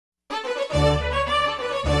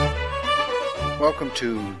Welcome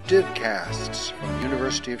to Divcasts from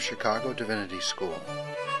University of Chicago Divinity School.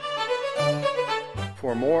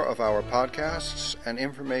 For more of our podcasts and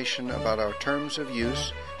information about our terms of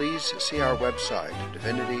use, please see our website,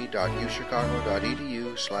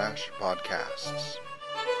 divinity.uchicago.edu/podcasts.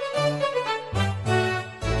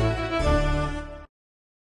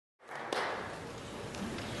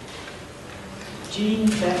 Jean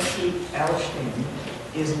Bethke Elshtain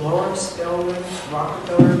is Lord Spelman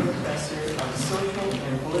Rockefeller Professor of Social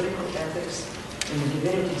and Political Ethics in the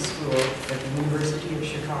Divinity School at the University of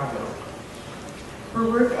Chicago. Her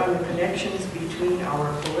work on the connections between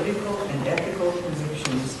our political and ethical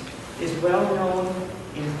convictions is well known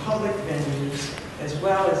in public venues as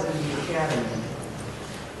well as in the academy.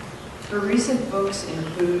 Her recent books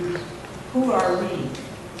include Who Are We?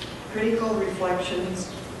 Critical Reflections,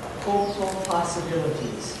 Hopeful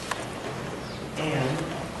Possibilities, and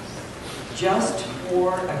Just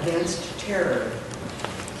War Against Terror,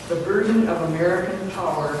 The Burden of American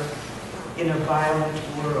Power in a Violent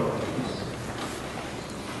World.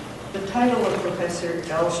 The title of Professor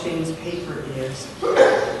Elshtain's paper is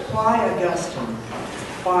Why Augustine?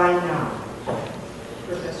 Why Now?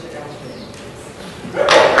 Professor Elshtain.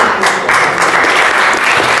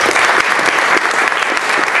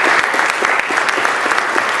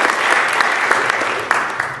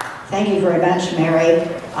 Thank you very much, Mary.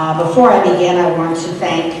 Before I begin, I want to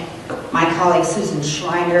thank my colleague Susan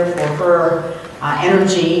Schreiner for her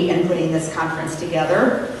energy in putting this conference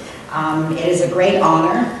together. It is a great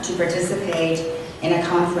honor to participate in a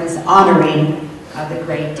conference honoring the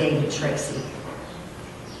great David Tracy.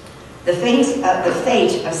 The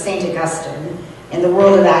fate of St. Augustine in the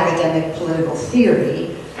world of academic political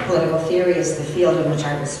theory is the field in which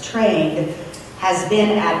I was trained, has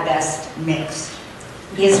been at best mixed.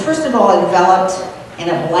 He is first of all enveloped in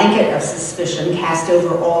a blanket of suspicion cast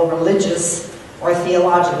over all religious or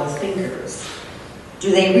theological thinkers.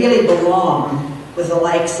 Do they really belong with the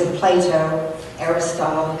likes of Plato,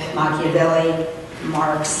 Aristotle, Machiavelli,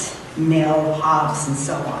 Marx, Mill, Hobbes, and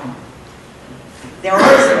so on? There are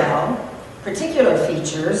as well particular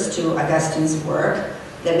features to Augustine's work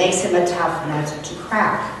that makes him a tough nut to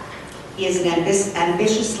crack. He is an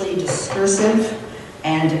ambitiously discursive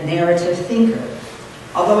and narrative thinker.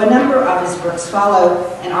 Although a number of his works follow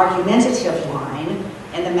an argumentative line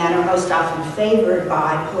in the manner most often favored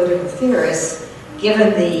by political theorists,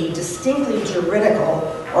 given the distinctly juridical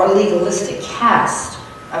or legalistic cast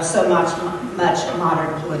of so much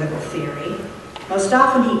modern political theory, most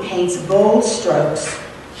often he paints bold strokes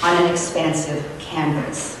on an expansive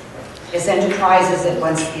canvas. His enterprise is at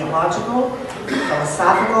once theological,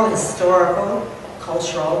 philosophical, historical,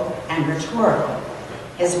 cultural, and rhetorical.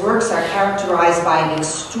 His works are characterized by an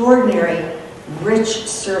extraordinary rich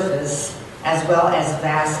surface as well as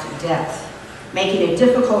vast depth, making it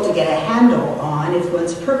difficult to get a handle on if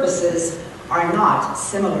one's purposes are not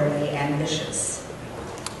similarly ambitious.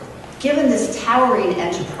 Given this towering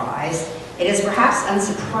enterprise, it is perhaps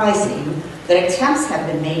unsurprising that attempts have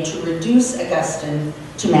been made to reduce Augustine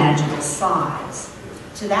to manageable size.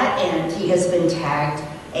 To that end, he has been tagged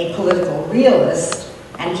a political realist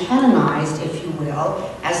and canonized, if you will,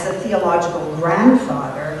 as the theological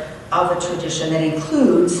grandfather of a tradition that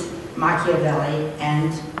includes Machiavelli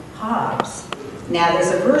and Hobbes. Now,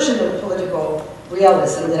 there's a version of political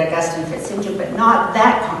realism that Augustine fits into, but not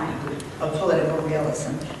that kind of political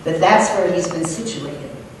realism, but that's where he's been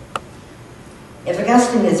situated. If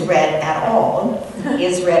Augustine is read at all, he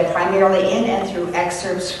is read primarily in and through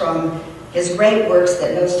excerpts from his great works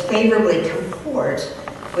that most favorably comport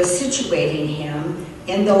with situating him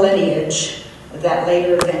in the lineage that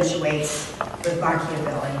later eventuates with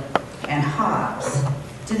Machiavelli and Hobbes.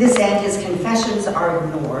 To this end, his confessions are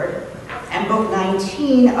ignored, and Book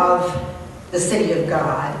 19 of The City of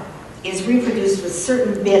God is reproduced with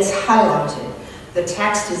certain bits highlighted. The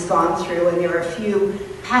text is gone through, and there are a few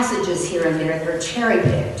passages here and there that are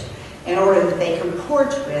cherry-picked in order that they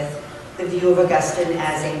comport with the view of Augustine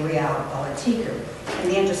as a realpolitiker. In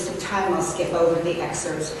the interest of time, I'll skip over the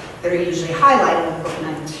excerpts that are usually highlighted in Book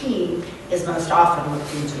 19, is most often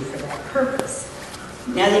looked into for that purpose.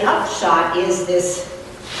 Now, the upshot is this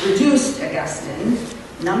reduced Augustine,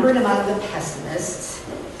 numbered among the pessimists,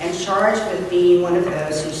 and charged with being one of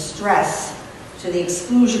those who stress, to the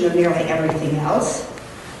exclusion of nearly everything else,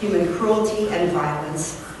 human cruelty and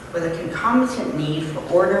violence, with a concomitant need for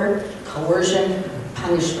order, coercion,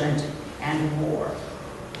 punishment, and war.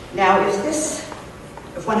 Now, if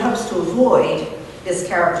one hopes to avoid this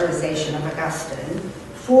characterization of Augustine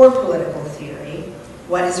for political theory,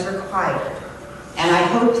 what is required? And I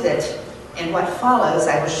hope that in what follows,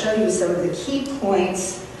 I will show you some of the key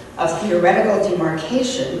points of theoretical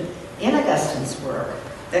demarcation in Augustine's work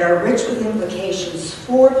that are rich with implications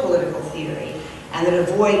for political theory and that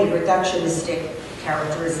avoid the reductionistic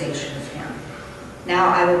characterization of him. Now,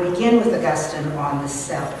 I will begin with Augustine on the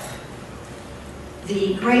self.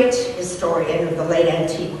 The great historian of the late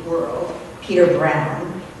antique world, Peter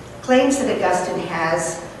Brown, claims that Augustine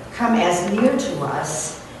has come as near to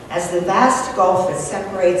us as the vast gulf that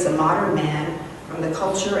separates a modern man from the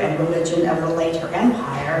culture and religion of the later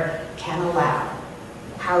empire can allow.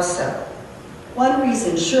 How so? One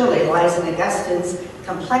reason surely lies in Augustine's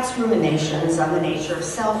complex ruminations on the nature of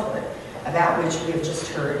selfhood, about which we have just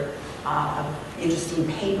heard an interesting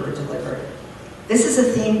paper delivered. This is a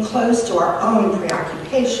theme close to our own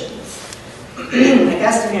preoccupations.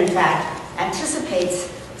 Augustine, in fact,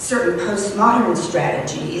 anticipates certain postmodern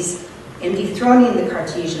strategies in dethroning the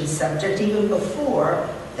Cartesian subject even before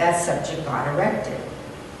that subject got erected.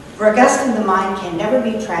 For Augustine, the mind can never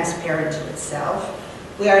be transparent to itself.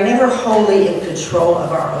 We are never wholly in control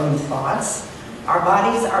of our own thoughts. Our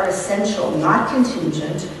bodies are essential, not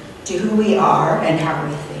contingent, to who we are and how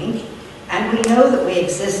we think. And we know that we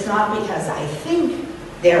exist not because I think,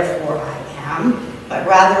 therefore I am, but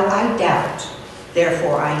rather I doubt,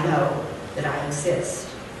 therefore I know that I exist.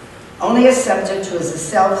 Only a subject who is a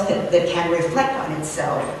self that can reflect on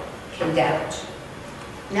itself can doubt.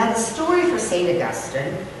 Now the story for St.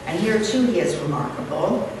 Augustine, and here too he is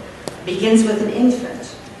remarkable, begins with an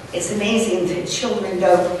infant. It's amazing that children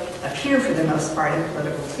don't appear for the most part in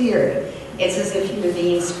political theory. It's as if human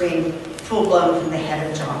beings spring full-blown from the head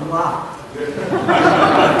of John Locke.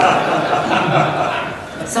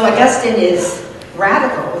 So Augustine is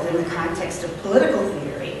radical within the context of political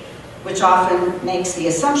theory, which often makes the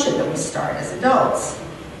assumption that we start as adults.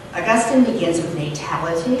 Augustine begins with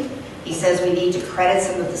natality. He says we need to credit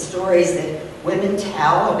some of the stories that women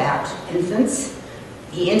tell about infants.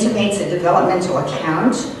 He intimates a developmental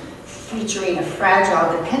account featuring a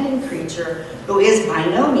fragile, dependent creature who is by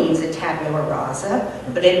no means a tabula rasa,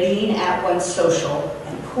 but a being at once social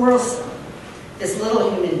and quarrelsome. This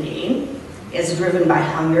little human being is driven by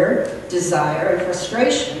hunger, desire, and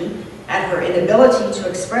frustration at her inability to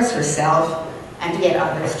express herself and to get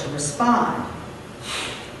others to respond.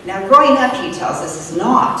 Now, growing up, he tells us, is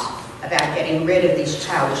not about getting rid of these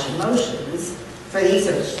childish emotions, for these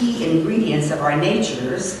are key ingredients of our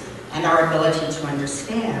natures and our ability to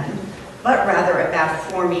understand, but rather about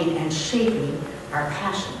forming and shaping our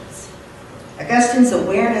passions. Augustine's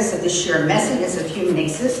awareness of the sheer messiness of human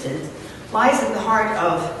existence lies at the heart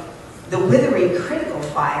of the withering critical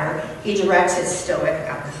fire he directs at Stoic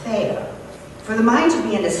apatheia. For the mind to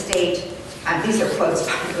be in a state, and these are quotes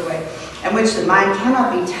by the way, in which the mind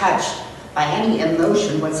cannot be touched by any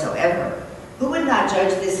emotion whatsoever, who would not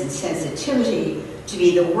judge this insensitivity to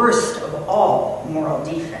be the worst of all moral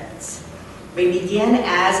defects? We begin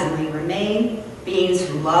as and we remain beings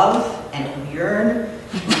who love and who yearn,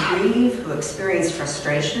 who grieve, who experience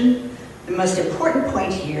frustration. The most important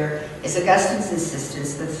point here is Augustine's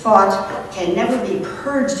insistence that thought can never be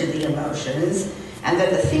purged of the emotions and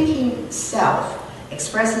that the thinking self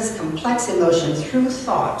expresses complex emotion through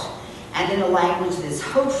thought and in a language that is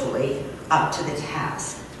hopefully up to the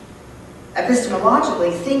task.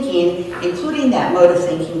 Epistemologically, thinking, including that mode of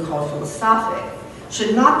thinking called philosophic,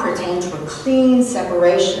 should not pertain to a clean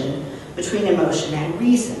separation between emotion and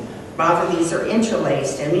reason. Rather, these are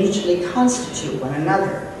interlaced and mutually constitute one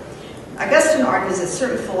another. Augustine argues that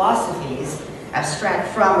certain philosophies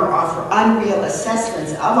abstract from or offer unreal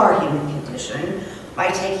assessments of our human condition by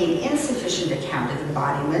taking insufficient account of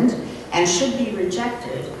embodiment and should be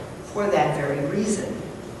rejected for that very reason.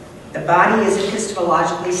 The body is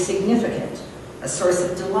epistemologically significant, a source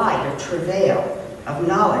of delight, of travail, of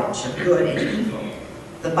knowledge, of good and evil.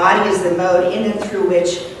 The body is the mode in and through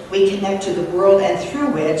which we connect to the world and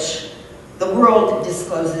through which the world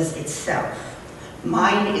discloses itself.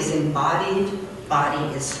 Mind is embodied,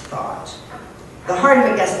 body is thought. The heart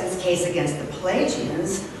of Augustine's case against the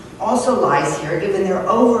Pelagians also lies here, given their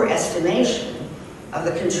overestimation of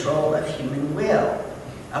the control of human will,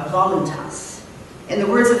 of voluntas. In the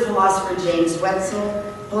words of philosopher James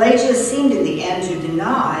Wetzel, Pelagius seemed in the end to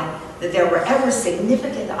deny that there were ever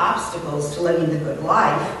significant obstacles to living the good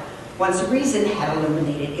life once reason had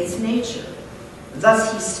illuminated its nature.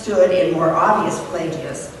 Thus he stood in more obvious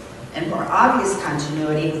Pelagius and more obvious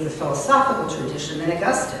continuity with the philosophical tradition than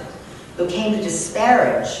Augustine, who came to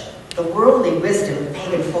disparage the worldly wisdom of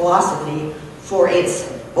pagan philosophy for its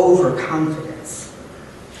overconfidence.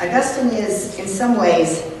 Augustine is, in some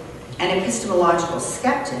ways, an epistemological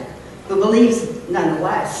skeptic who believes,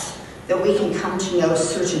 nonetheless, that we can come to know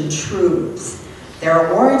certain truths. There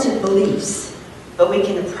are warranted beliefs but we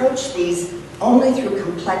can approach these only through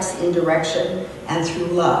complex indirection and through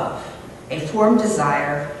love, a formed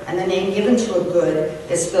desire, and the name given to a good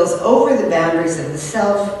that spills over the boundaries of the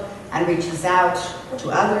self and reaches out to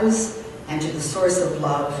others and to the source of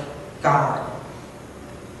love, God.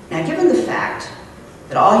 Now, given the fact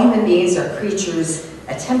that all human beings are creatures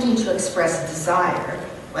attempting to express desire,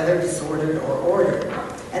 whether disordered or ordered,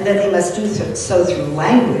 and that they must do so through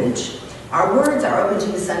language, our words are open to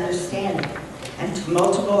misunderstanding and to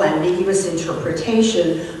multiple ambiguous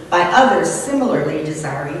interpretation by others similarly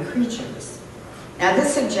desiring creatures. Now,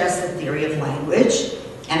 this suggests a theory of language,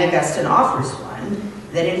 and Augustine offers one,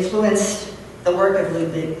 that influenced the work of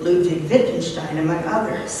Ludwig Wittgenstein, among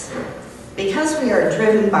others. Because we are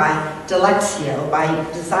driven by delectio, by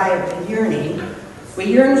desire and yearning, we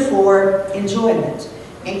yearn for enjoyment,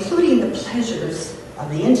 including the pleasures of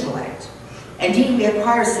the intellect. Indeed, we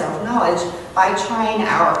acquire self-knowledge by trying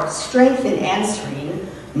our strength in answering,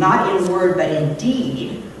 not in word but in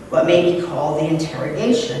deed, what may be called the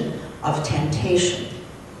interrogation of temptation.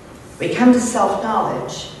 We come to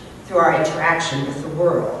self-knowledge through our interaction with the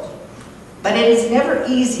world. But it is never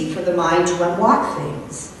easy for the mind to unlock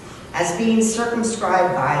things. As being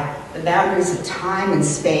circumscribed by the boundaries of time and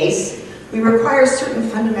space, we require certain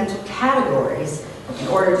fundamental categories in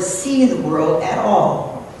order to see the world at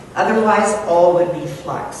all. Otherwise, all would be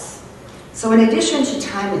flux. So in addition to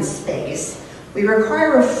time and space, we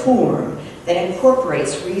require a form that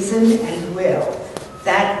incorporates reason and will,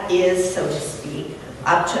 that is, so to speak,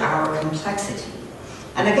 up to our complexity.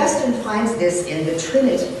 And Augustine finds this in the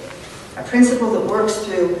Trinity, a principle that works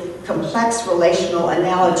through complex relational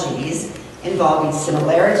analogies involving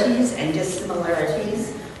similarities and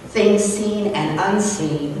dissimilarities, things seen and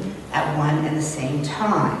unseen at one and the same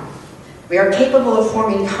time. We are capable of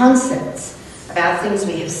forming concepts about things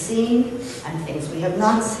we have seen and things we have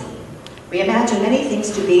not seen. We imagine many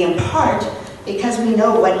things to be in part because we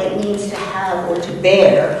know what it means to have or to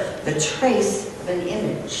bear the trace of an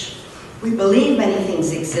image. We believe many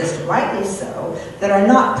things exist, rightly so, that are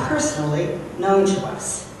not personally known to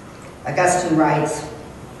us. Augustine writes,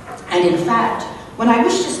 and in fact, when I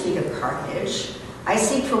wish to speak of Carthage, I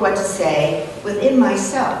seek for what to say within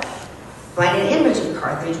myself. Find an image of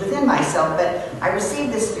Carthage within myself, but I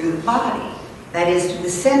receive this through the body, that is, through the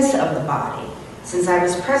sense of the body, since I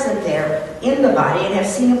was present there in the body and have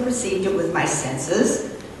seen and perceived it with my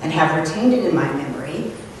senses and have retained it in my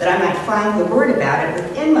memory, that I might find the word about it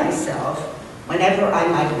within myself whenever I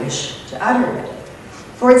might wish to utter it.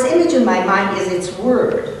 For its image in my mind is its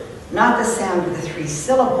word, not the sound of the three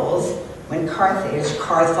syllables when Carthage,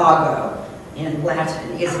 Carthago in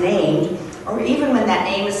Latin, is named, or even when that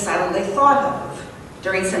name is silently thought of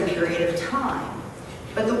during some period of time.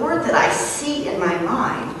 But the word that I see in my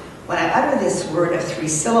mind when I utter this word of three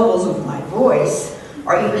syllables with my voice,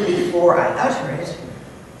 or even before I utter it,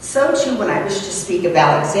 so too when I wish to speak of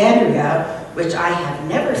Alexandria, which I have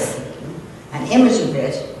never seen, an image of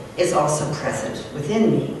it is also present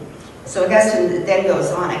within me. So Augustine then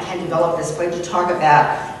goes on, I can't develop this point, to talk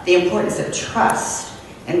about the importance of trust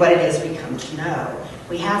and what it is we come to know.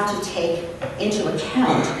 We have to take into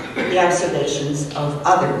account the observations of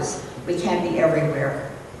others. We can't be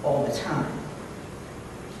everywhere all the time.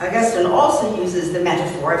 Augustine also uses the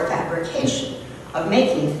metaphor of fabrication, of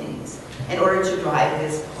making things, in order to drive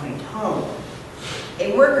this point home.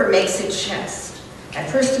 A worker makes a chest. At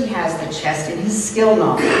first he has the chest in his skill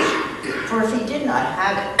knowledge, for if he did not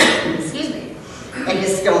have it, in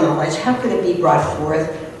his skill knowledge, how could it be brought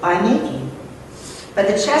forth by making? But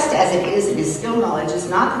the chest as it is in his skill knowledge is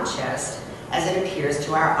not the chest as it appears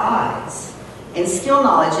to our eyes. In skill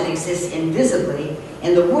knowledge it exists invisibly.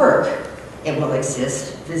 In the work it will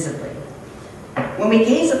exist visibly. When we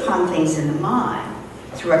gaze upon things in the mind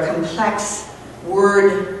through a complex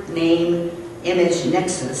word, name, image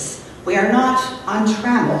nexus, we are not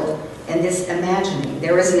untrammeled in this imagining.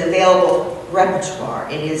 There is an available repertoire.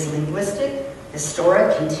 It is linguistic,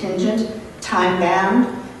 historic, contingent,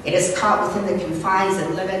 time-bound. It is caught within the confines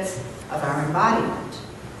and limits of our embodiment.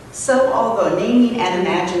 So although naming and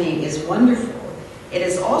imagining is wonderful, it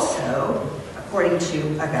is also, according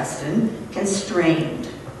to Augustine, constrained.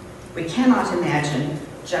 We cannot imagine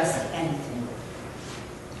just anything.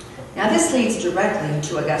 Now this leads directly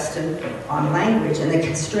to Augustine on language and the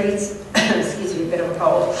constraints, excuse me, a bit of a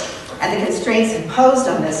cold, and the constraints imposed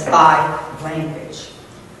on this by language.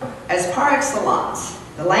 As par excellence,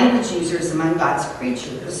 the language users among God's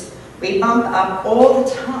creatures, we bump up all the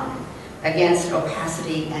time against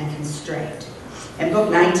opacity and constraint. In Book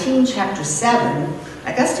 19, Chapter 7,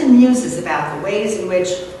 Augustine muses about the ways in which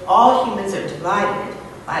all humans are divided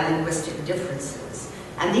by linguistic differences,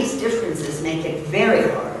 And these differences make it very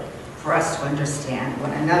hard for us to understand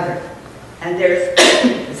one another. And there's,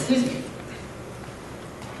 excuse me,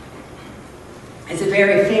 it's a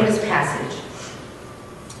very famous passage,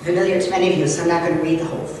 familiar to many of you, so I'm not going to read the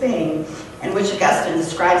whole thing, in which Augustine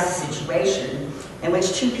describes a situation in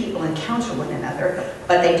which two people encounter one another,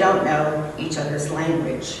 but they don't know each other's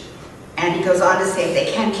language. And he goes on to say, if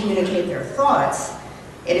they can't communicate their thoughts,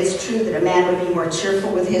 it is true that a man would be more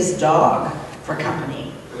cheerful with his dog for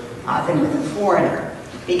company than with a foreigner,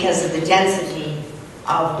 because of the density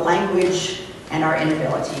of language and our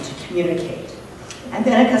inability to communicate. And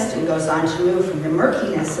then Augustine goes on to move from the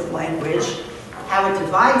murkiness of language, how it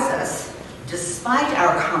divides us, despite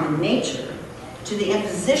our common nature, to the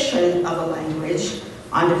imposition of a language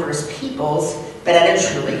on diverse peoples, but at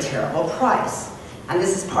a truly terrible price. And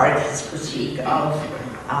this is part of his critique of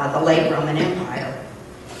the late Roman Empire.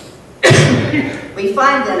 We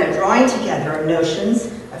find then a drawing together of notions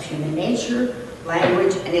of human nature,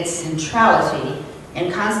 language, and its centrality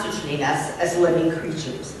in constituting us as living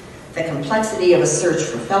creatures, the complexity of a search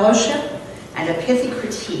for fellowship, and a pithy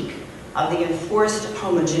critique of the enforced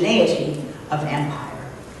homogeneity of empire.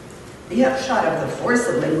 The upshot of the force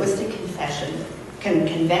of linguistic convention,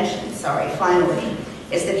 finally,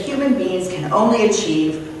 is that human beings can only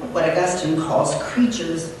achieve what Augustine calls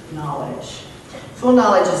creatures' knowledge. Full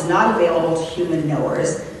knowledge is not available to human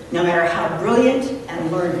knowers, no matter how brilliant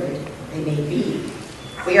and learned they may be.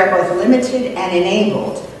 We are both limited and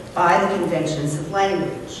enabled by the conventions of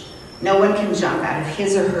language. No one can jump out of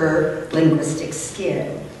his or her linguistic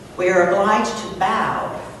skin. We are obliged to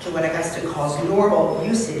bow to what Augustine calls normal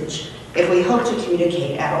usage if we hope to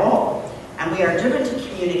communicate at all. And we are driven to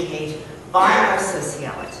communicate by our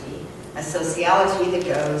sociality, a sociality that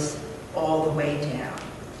goes all the way down.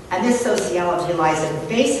 And this sociality lies at the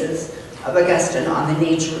basis of Augustine on the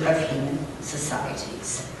nature of human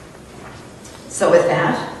societies. So with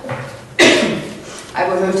that, I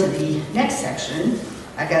will move to the next section,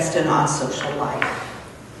 Augustine on social life.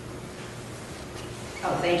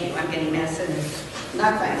 Oh, thank you. I'm getting medicine.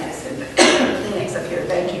 Not quite medicine, but Kleenex up here.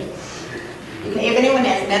 Thank you. If anyone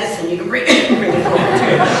has medicine, you can bring it forward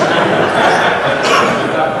too.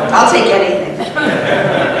 I'll take anything.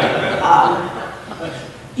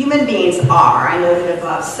 Human beings are, I noted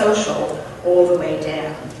above, social all the way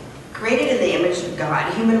down. Created in the image of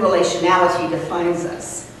God, human relationality defines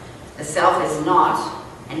us. The self is not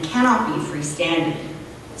and cannot be freestanding.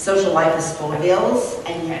 Social life is full of ills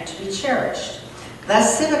and yet to be cherished.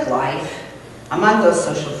 Thus, civic life, among those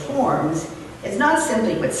social forms, is not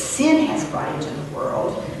simply what sin has brought into the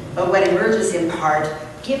world, but what emerges in part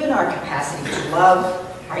given our capacity to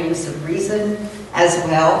love, our use of reason, as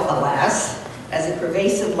well, alas, as a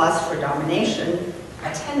pervasive lust for domination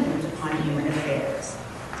attendant upon human affairs.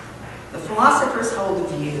 The philosophers hold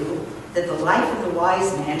the view that the life of the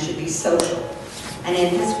wise man should be social, and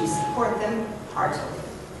in this we support them heartily.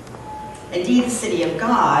 Indeed, the city of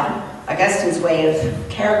God, Augustine's way of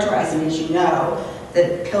characterizing, as you know,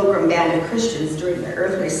 the pilgrim band of Christians during their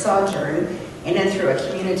earthly sojourn, in and through a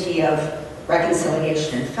community of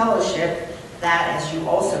reconciliation and fellowship that, as you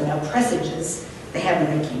also know, presages the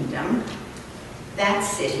heavenly kingdom. That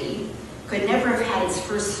city could never have had its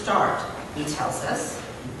first start, he tells us,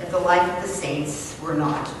 if the life of the saints were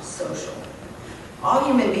not social. All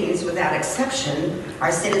human beings, without exception,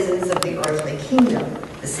 are citizens of the earthly kingdom,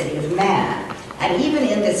 the city of man. And even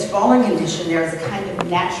in this fallen condition, there is a kind of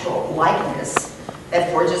natural likeness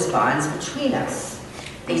that forges bonds between us.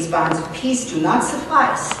 These bonds of peace do not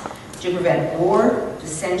suffice to prevent war,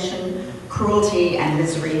 dissension, cruelty, and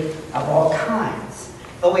misery of all kinds.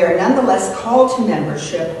 But we are nonetheless called to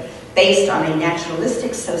membership based on a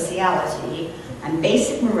naturalistic sociality and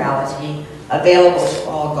basic morality available to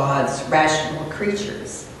all God's rational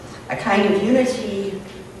creatures. A kind of unity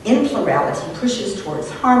in plurality pushes towards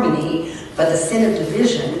harmony, but the sin of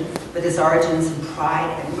division, with its origins in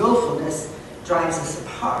pride and willfulness, drives us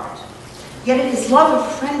apart. Yet it is love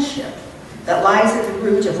of friendship that lies at the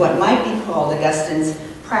root of what might be called Augustine's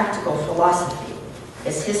practical philosophy,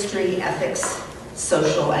 his history, ethics,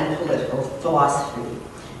 social and political philosophy.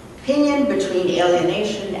 Pinioned between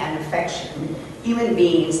alienation and affection, human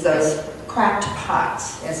beings, those cracked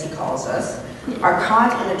pots, as he calls us, are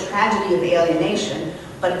caught in a tragedy of alienation,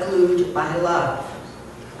 but glued by love.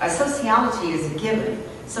 Our sociality is a given,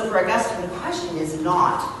 so for Augustine, the question is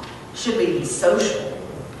not, should we be social,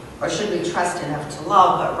 or should we trust enough to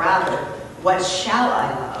love, but rather, what shall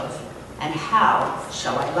I love, and how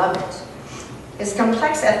shall I love it? His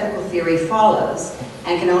complex ethical theory follows,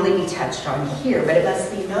 and can only be touched on here, but it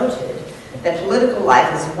must be noted that political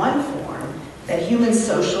life is one form that human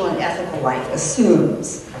social and ethical life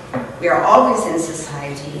assumes. We are always in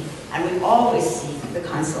society, and we always seek the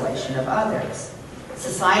consolation of others.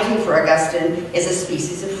 Society, for Augustine, is a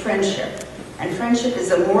species of friendship, and friendship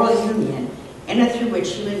is a moral union in and through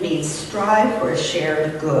which human beings strive for a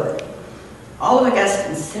shared good. All of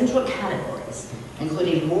Augustine's central categories,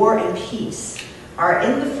 including war and peace, are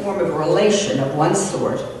in the form of a relation of one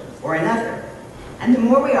sort or another. And the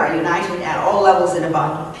more we are united at all levels in a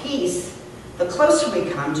bond of peace, the closer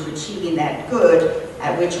we come to achieving that good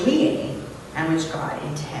at which we aim and which God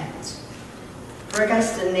intends. For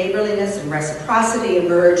Augustine, neighborliness and reciprocity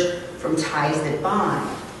emerge from ties that bond,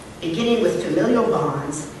 beginning with familial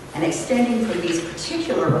bonds and extending from these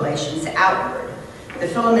particular relations outward. The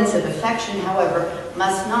filaments of affection, however,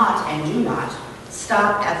 must not and do not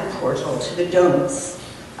stop at the portal to the domus.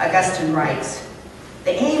 Augustine writes,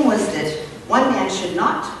 "The aim was that one man should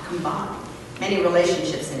not combine many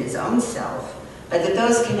relationships in his own self, but that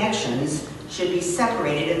those connections should be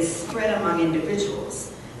separated and spread among individuals,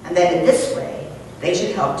 and that in this way they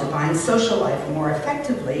should help to bind social life more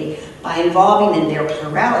effectively by involving in their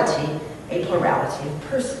plurality a plurality of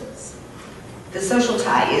persons. The social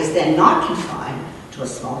tie is then not confined to a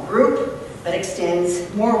small group, but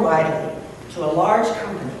extends more widely to a large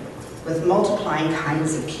company with multiplying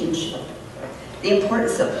kinds of kinship. The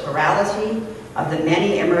importance of plurality, of the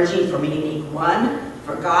many emerging from a unique one,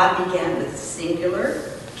 for God began with the singular,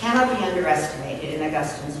 cannot be underestimated in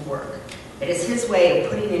Augustine's work. It is his way of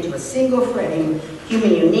putting into a single frame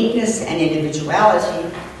human uniqueness and individuality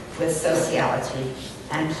with sociality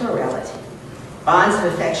and plurality. Bonds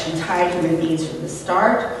of affection tied human beings from the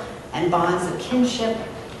start, and bonds of kinship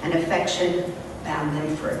and affection bound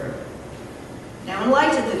them further. Now, in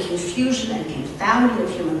light of the confusion and confounding of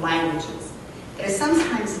human languages, it is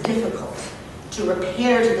sometimes difficult to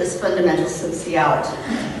repair to this fundamental sociality,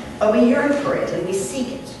 but we yearn for it and we seek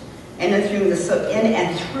it in and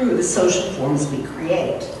through the social forms we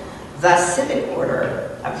create. Thus, civic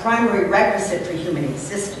order, a primary requisite for human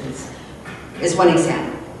existence, is one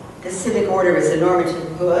example. This civic order is a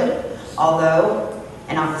normative good, although,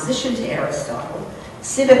 in opposition to Aristotle,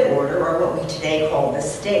 civic order, or what we today call the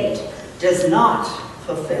state, does not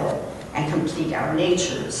fulfill and complete our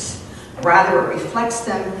natures. Rather, it reflects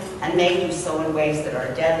them and may do so in ways that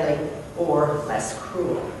are deadly or less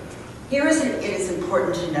cruel. Here it is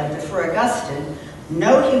important to note that for Augustine,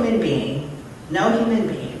 no human being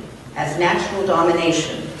has natural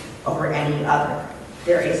domination over any other.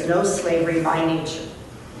 There is no slavery by nature.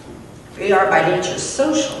 We are by nature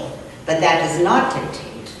social, but that does not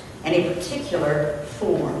dictate any particular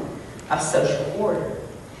form of social order.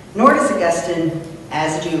 Nor does Augustine,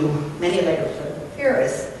 as do many later political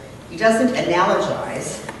theorists, he doesn't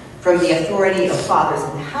analogize from the authority of fathers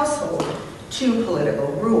in the household to political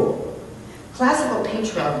rule. Classical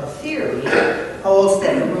patriarchal theory holds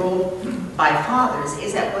that the rule by fathers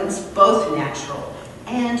is at once both natural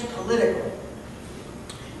and political,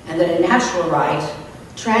 and that a natural right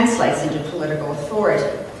translates into political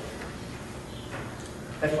authority.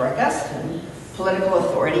 But for Augustine, political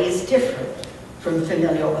authority is different from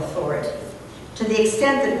familial authority. To the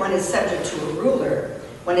extent that one is subject to a ruler,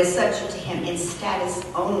 one is subject to him in status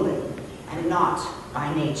only and not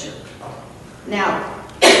by nature. Now,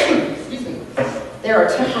 excuse me, there are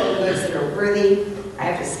temporal goods that are worthy. I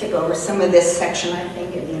have to skip over some of this section, I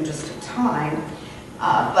think, in the interest of time.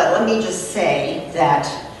 But let me just say that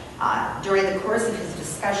during the course of his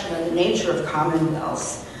discussion of the nature of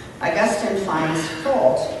commonwealths, Augustine finds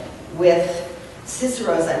fault with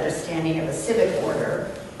Cicero's understanding of a civic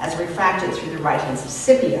order as refracted through the writings of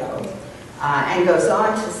Scipio, and goes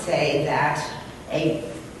on to say that a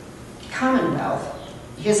commonwealth,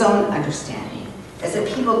 his own understanding, is that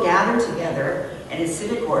people gather together in a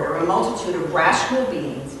civic order, a multitude of rational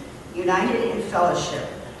beings united in fellowship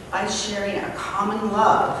by sharing a common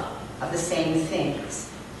love of the same things.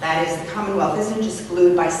 That is, the commonwealth isn't just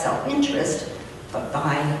glued by self-interest, but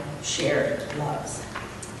by shared loves.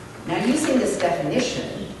 Now, using this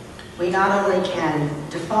definition, we not only can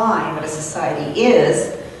define what a society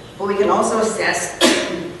is, but we can also assess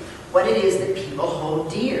what it is that people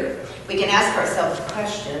hold dear. We can ask ourselves the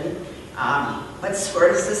question, what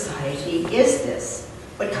sort of society is this?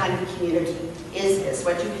 What kind of community is this?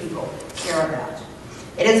 What do people care about?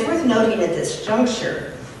 It is worth noting at this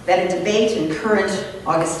juncture that a debate in current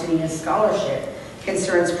Augustinian scholarship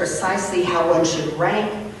concerns precisely how one should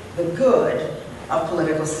rank the good of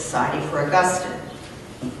political society for Augustine.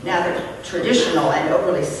 Now, the traditional and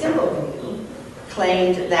overly simple view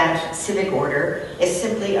claimed that civic order is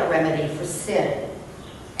simply a remedy for sin.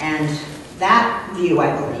 And that view,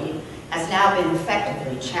 I believe, has now been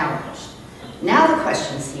effectively challenged. Now the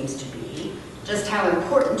question seems to be just how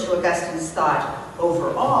important to Augustine's thought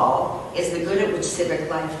overall is the good at which civic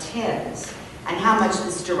life tends, and how much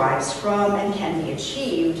this derives from and can be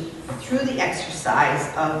achieved through the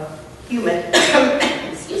exercise of human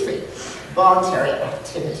voluntary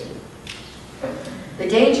activity. The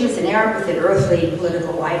dangers inherent within earthly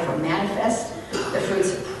political life are manifest, the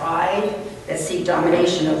fruits of pride that seek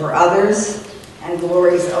domination over others and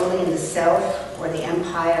glories only in the self or the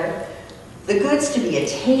empire. The goods to be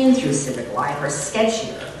attained through civic life are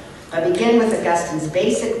sketchier, but begin with Augustine's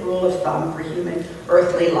basic rule of thumb for human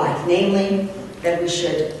earthly life, namely that we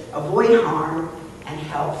should avoid harm and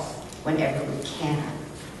help whenever we can.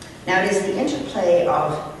 Now, it is the interplay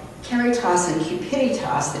of caritas and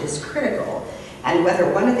cupiditas that is critical, and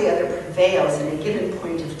whether one or the other prevails in a given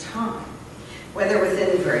point of time, whether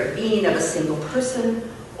within the very being of a single person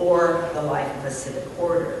or the life of a civic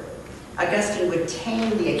order. Augustine would tame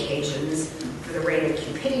the occasions for the reign of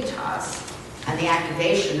cupiditas and the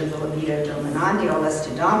activation of the libido dominandi, less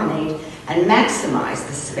to dominate, and maximize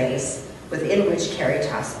the space within which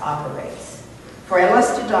caritas operates. For a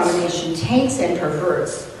lust of domination taints and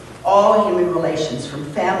perverts all human relations from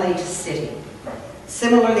family to city.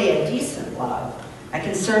 Similarly, a decent love, a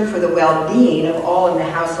concern for the well-being of all in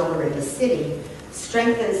the household or in the city,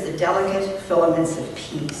 strengthens the delicate filaments of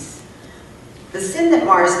peace. The sin that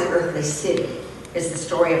mars the earthly city is the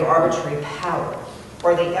story of arbitrary power,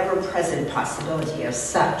 or the ever-present possibility of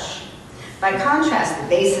such. By contrast, the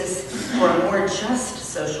basis for a more just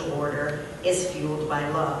social order is fueled by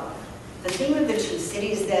love. The theme of the two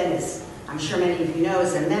cities, then, is, I'm sure many of you know,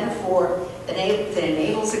 is a metaphor that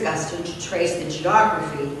enables Augustine to trace the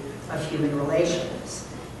geography of human relations.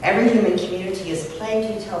 Every human community is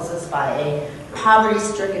plagued, he tells us, by a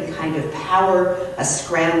poverty-stricken kind of power, a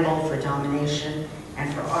scramble for domination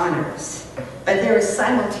and for honors. But there is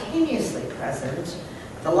simultaneously present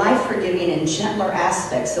the life-forgiving and gentler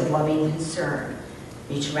aspects of loving concern,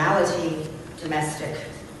 mutuality, domestic,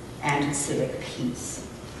 and civic peace.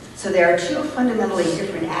 So there are two fundamentally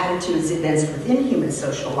different attitudes evinced within human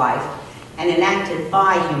social life and enacted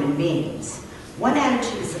by human beings. One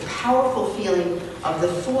attitude is a powerful feeling of the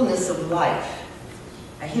fullness of life.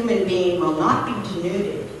 A human being will not be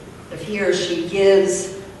denuded if he or she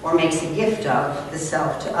gives or makes a gift of the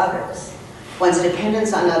self to others. One's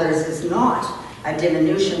dependence on others is not a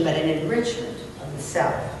diminution, but an enrichment of the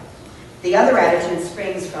self. The other attitude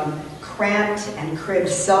springs from cramped and cribbed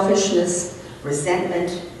selfishness,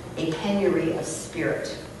 resentment, a penury of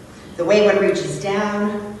spirit. The way one reaches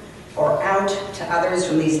down or out to others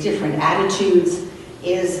from these different attitudes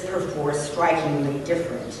is, perforce, strikingly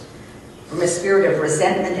different. From a spirit of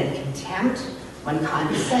resentment and contempt, one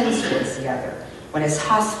condescends towards the other, one is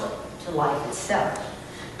hostile to life itself.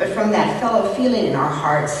 But from that fellow feeling in our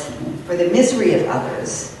hearts for the misery of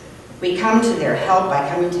others, we come to their help by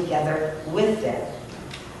coming together with them.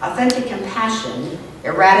 Authentic compassion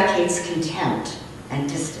eradicates contempt and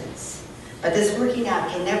distance. But this working out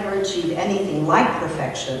can never achieve anything like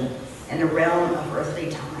perfection in the realm of earthly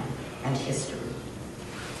time and history.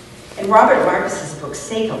 In Robert Marcus's book,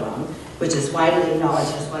 Sakalum, which is widely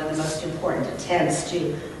acknowledged as one of the most important attempts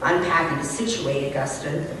to unpack and to situate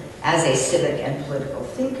Augustine as a civic and political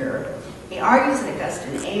thinker, he argues that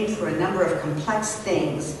Augustine aimed for a number of complex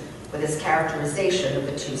things with his characterization of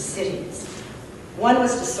the two cities. One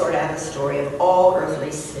was to sort out the story of all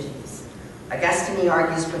earthly cities. Augustine, he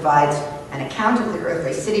argues, provides an account of the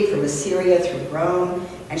earthly city from Assyria through Rome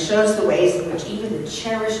and shows the ways in which even the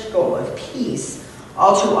cherished goal of peace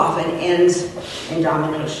all too often ends in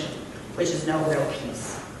domination, which is no real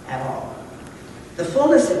peace at all. The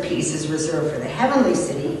fullness of peace is reserved for the heavenly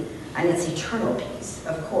city and its eternal peace,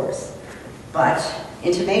 of course, but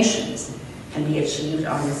intimations can be achieved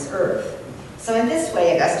on this earth. So in this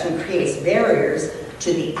way, Augustine creates barriers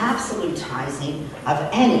to the absolutizing of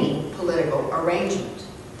any political arrangement.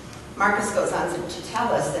 Marcus goes on to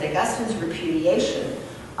tell us that Augustine's repudiation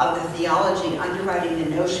of the theology underwriting the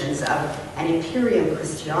notions of an imperium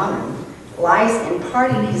Christianum lies in part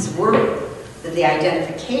in his worry that the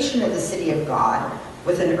identification of the city of God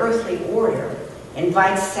with an earthly order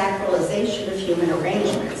invites sacralization of human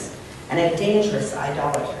arrangements and a dangerous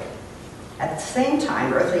idolatry. At the same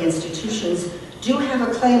time, earthly institutions do have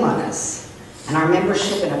a claim on us, and our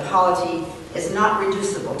membership in a polity is not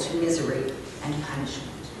reducible to misery and punishment.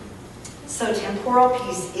 So temporal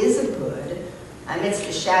peace is a good amidst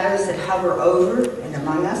the shadows that hover over and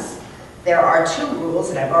among us. There are two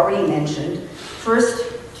rules that I've already mentioned.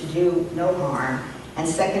 First, to do no harm, and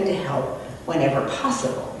second, to help whenever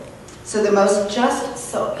possible. So the most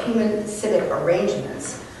just human civic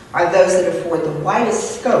arrangements are those that afford the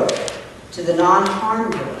widest scope to the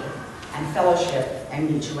non-harm doing and fellowship and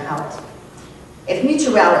mutuality. If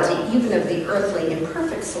mutuality, even of the earthly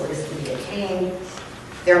imperfect sort, is to be attained,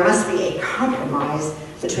 there must be a compromise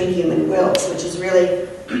between human wills, which is really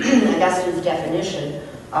Augustine's definition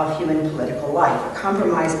of human political life. A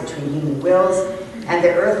compromise between human wills, and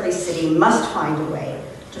the earthly city must find a way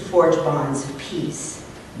to forge bonds of peace.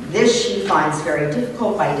 This she finds very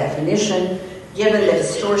difficult by definition, given the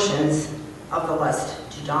distortions of the lust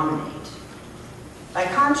to dominate. By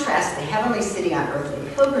contrast, the heavenly city on earthly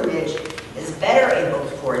pilgrimage is better able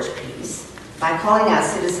to forge peace by calling out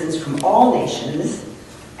citizens from all nations,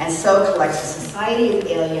 and so collects a society of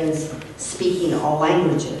aliens speaking all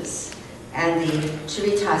languages. And the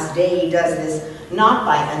Civitas Dei does this not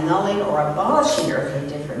by annulling or abolishing earthly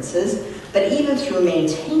differences, but even through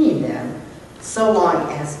maintaining them, so long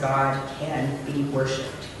as God can be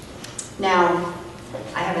worshipped. Now,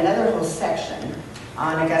 I have another whole section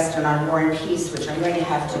on Augustine on War and Peace, which I'm going to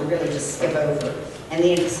have to really just skip over in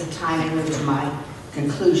the interest of time and move to my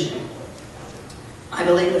conclusion. I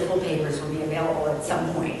believe the full papers will be available at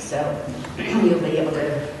some point, so you'll be able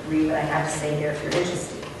to read what I have to say there if you're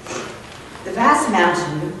interested. The vast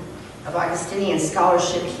mountain of Augustinian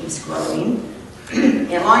scholarship keeps growing,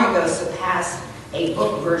 and long ago surpassed a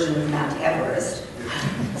book version of Mount Everest,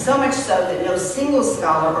 so much so that no single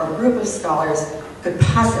scholar or group of scholars could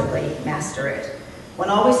possibly master it. One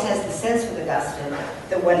always has the sense with Augustine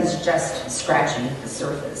that one is just scratching the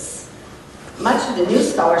surface. Much of the new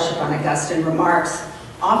scholarship on Augustine remarks,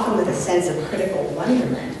 often with a sense of critical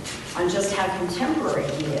wonderment, on just how contemporary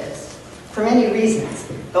he is, for many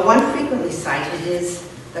reasons. But one frequently cited is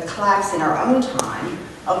the collapse in our own time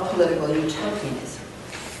of political utopianism,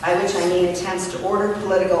 by which I mean attempts to order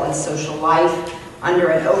political and social life under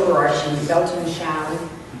an overarching Weltanschauung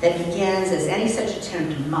that begins, as any such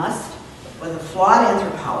attempt must, with a flawed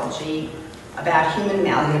anthropology about human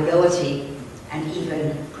malleability and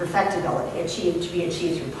even perfectibility, to be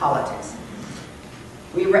achieved through politics.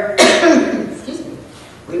 We recognize,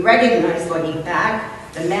 looking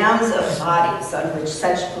back, the mounds of bodies on which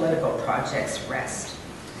such political projects rest.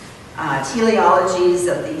 Teleologies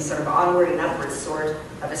of the sort of onward and upward sort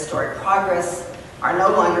of historic progress are no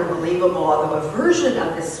longer believable, although a version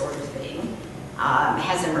of this sort of thing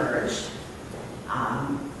has emerged,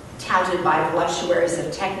 touted by voluptuaries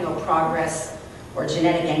of techno-progress or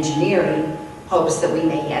genetic engineering, hopes that we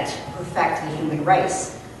may yet perfect the human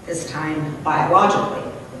race, this time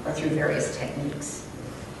biologically or through various techniques.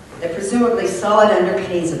 The presumably solid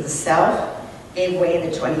underpinnings of the self gave way in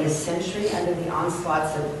the 20th century under the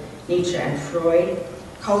onslaughts of Nietzsche and Freud.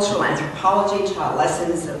 Cultural anthropology taught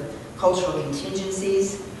lessons of cultural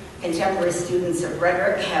contingencies. Contemporary students of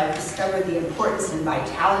rhetoric have discovered the importance and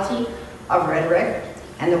vitality of rhetoric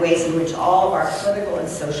and the ways in which all of our political and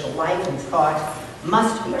social life and thought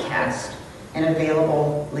must be cast in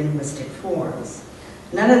available linguistic forms.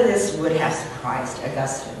 None of this would have surprised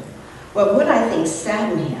Augustine. What would, I think,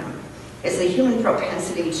 sadden him is the human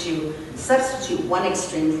propensity to substitute one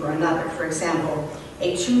extreme for another. For example,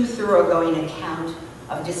 a too thoroughgoing account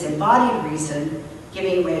of disembodied reason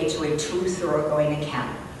giving way to a too thoroughgoing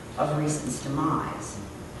account of reason's demise.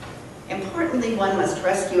 Importantly, one must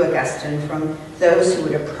rescue Augustine from those who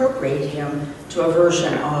would appropriate him to a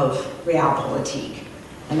version of realpolitik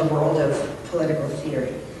in the world of political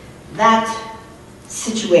theory. That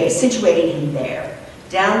situating him there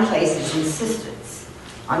downplays his insistence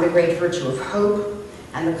on the great virtue of hope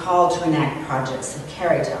and the call to enact projects of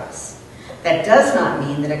caritas. That does not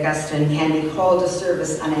mean that Augustine can be called to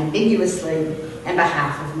service unambiguously in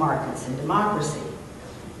behalf of markets and democracy.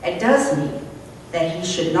 It does mean that he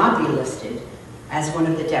should not be listed as one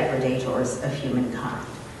of the depredators of humankind.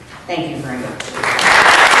 Thank you very much.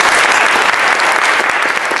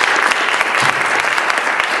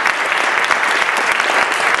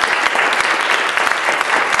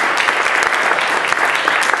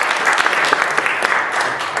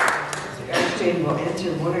 We'll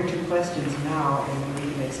answer one or two questions now, and then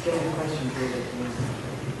we can extend the question period.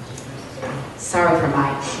 Sorry for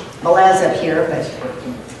my malaise up here, but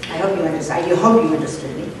I hope you understood. I hope you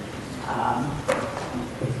understood me.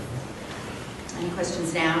 Any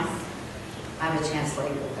questions now? I have a chance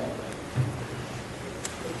later, but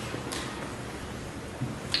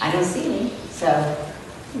I don't see any. So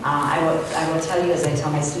I will tell you, as I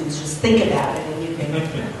tell my students, just think about it, and you can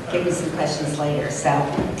give me some questions later. So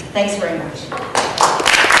thanks very much.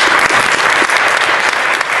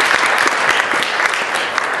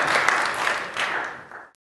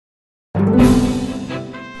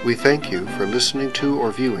 We thank you for listening to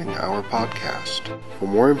or viewing our podcast. For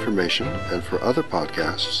more information and for other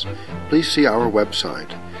podcasts, please see our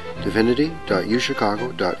website,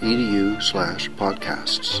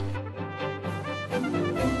 divinity.uchicago.edu/podcasts.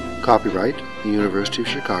 Copyright, the University of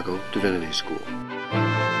Chicago Divinity School.